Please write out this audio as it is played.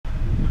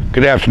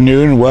Good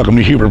afternoon, welcome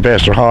to Hubert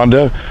Vester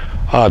Honda.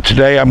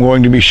 Today I'm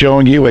going to be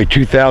showing you a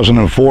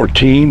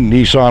 2014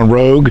 Nissan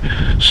Rogue.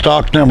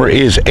 Stock number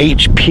is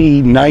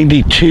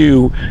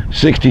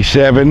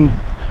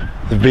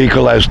HP9267. The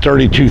vehicle has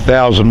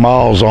 32,000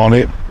 miles on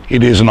it.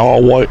 It is an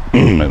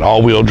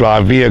all-wheel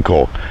drive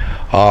vehicle.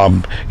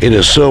 It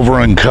is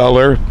silver in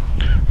color.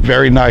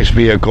 Very nice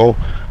vehicle.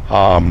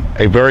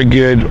 A very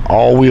good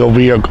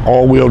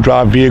all-wheel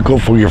drive vehicle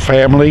for your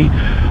family.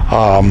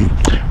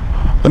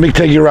 Let me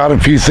take you around a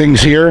few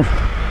things here.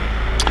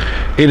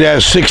 It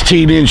has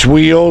 16-inch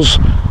wheels.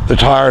 The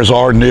tires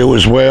are new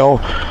as well.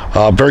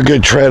 Very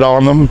good tread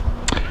on them.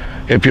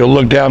 If you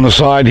look down the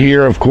side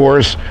here, of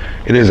course,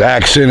 it is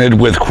accented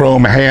with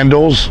chrome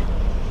handles.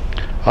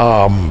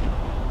 Chrome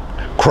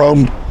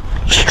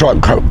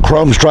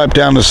stripe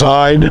down the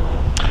side.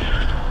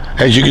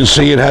 As you can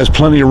see, it has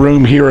plenty of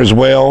room here as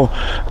well.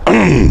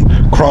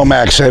 Chrome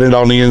accented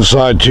on the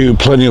inside too.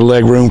 Plenty of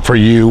leg room for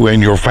you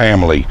and your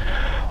family.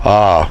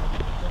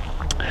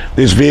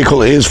 This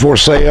vehicle is for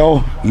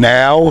sale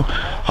now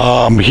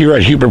here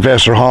at Hubert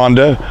Vester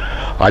Honda.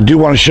 I do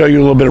want to show you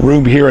a little bit of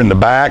room here in the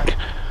back.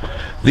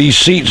 These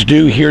seats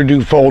do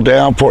fold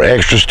down for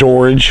extra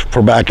storage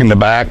for back in the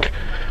back.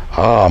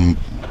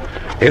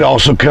 It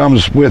also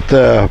comes with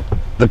the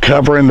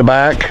cover in the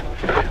back.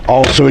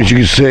 Also, as you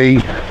can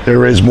see,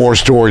 there is more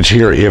storage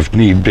here if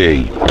need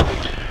be.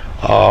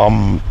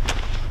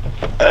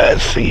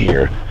 Let's see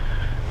here.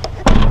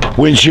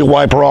 Windshield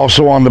wiper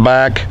also on the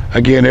back.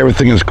 Again,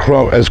 everything is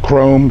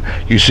chrome.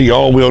 You see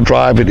all-wheel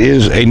drive. It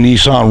is a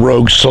Nissan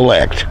Rogue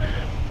Select.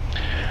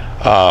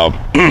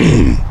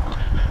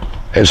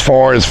 As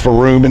far as for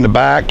room in the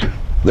back,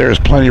 there's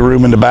plenty of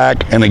room in the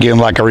back. And again,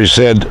 like I already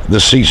said, the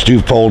seats do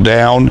fold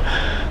down.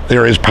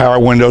 There is power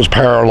windows,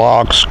 power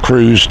locks,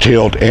 cruise,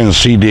 tilt, and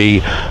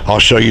CD. I'll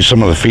show you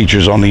some of the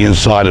features on the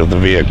inside of the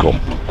vehicle.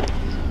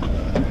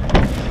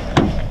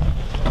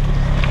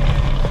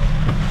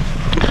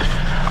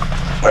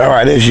 All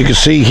right, as you can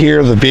see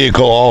here, the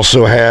vehicle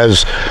also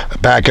has a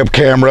backup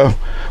camera,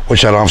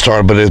 which I don't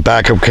start, but it's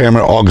backup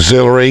camera,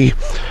 auxiliary,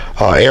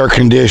 air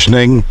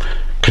conditioning,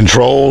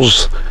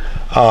 controls,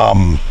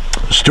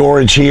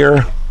 storage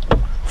here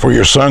for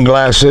your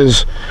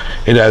sunglasses.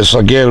 It has,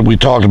 again, we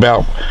talked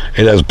about,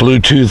 it has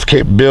Bluetooth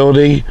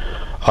capability,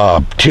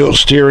 tilt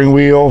steering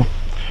wheel,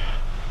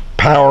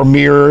 power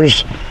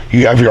mirrors.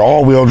 You have your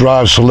all-wheel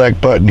drive select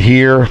button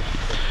here.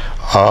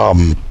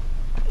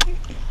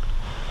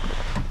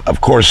 Of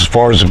course, as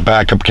far as the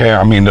backup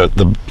camera,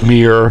 the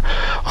mirror,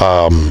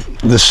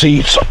 the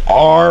seats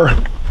are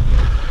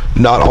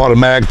not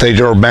automatic. They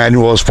are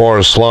manual as far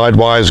as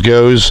slide-wise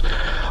goes.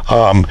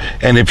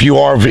 And if you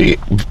are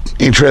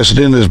interested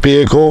in this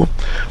vehicle,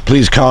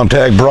 please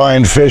contact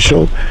Brian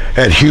Fischel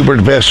at Hubert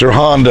Vester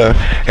Honda.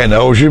 And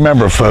always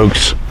remember,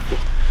 folks,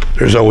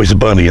 there's always a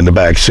bunny in the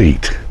back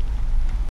seat.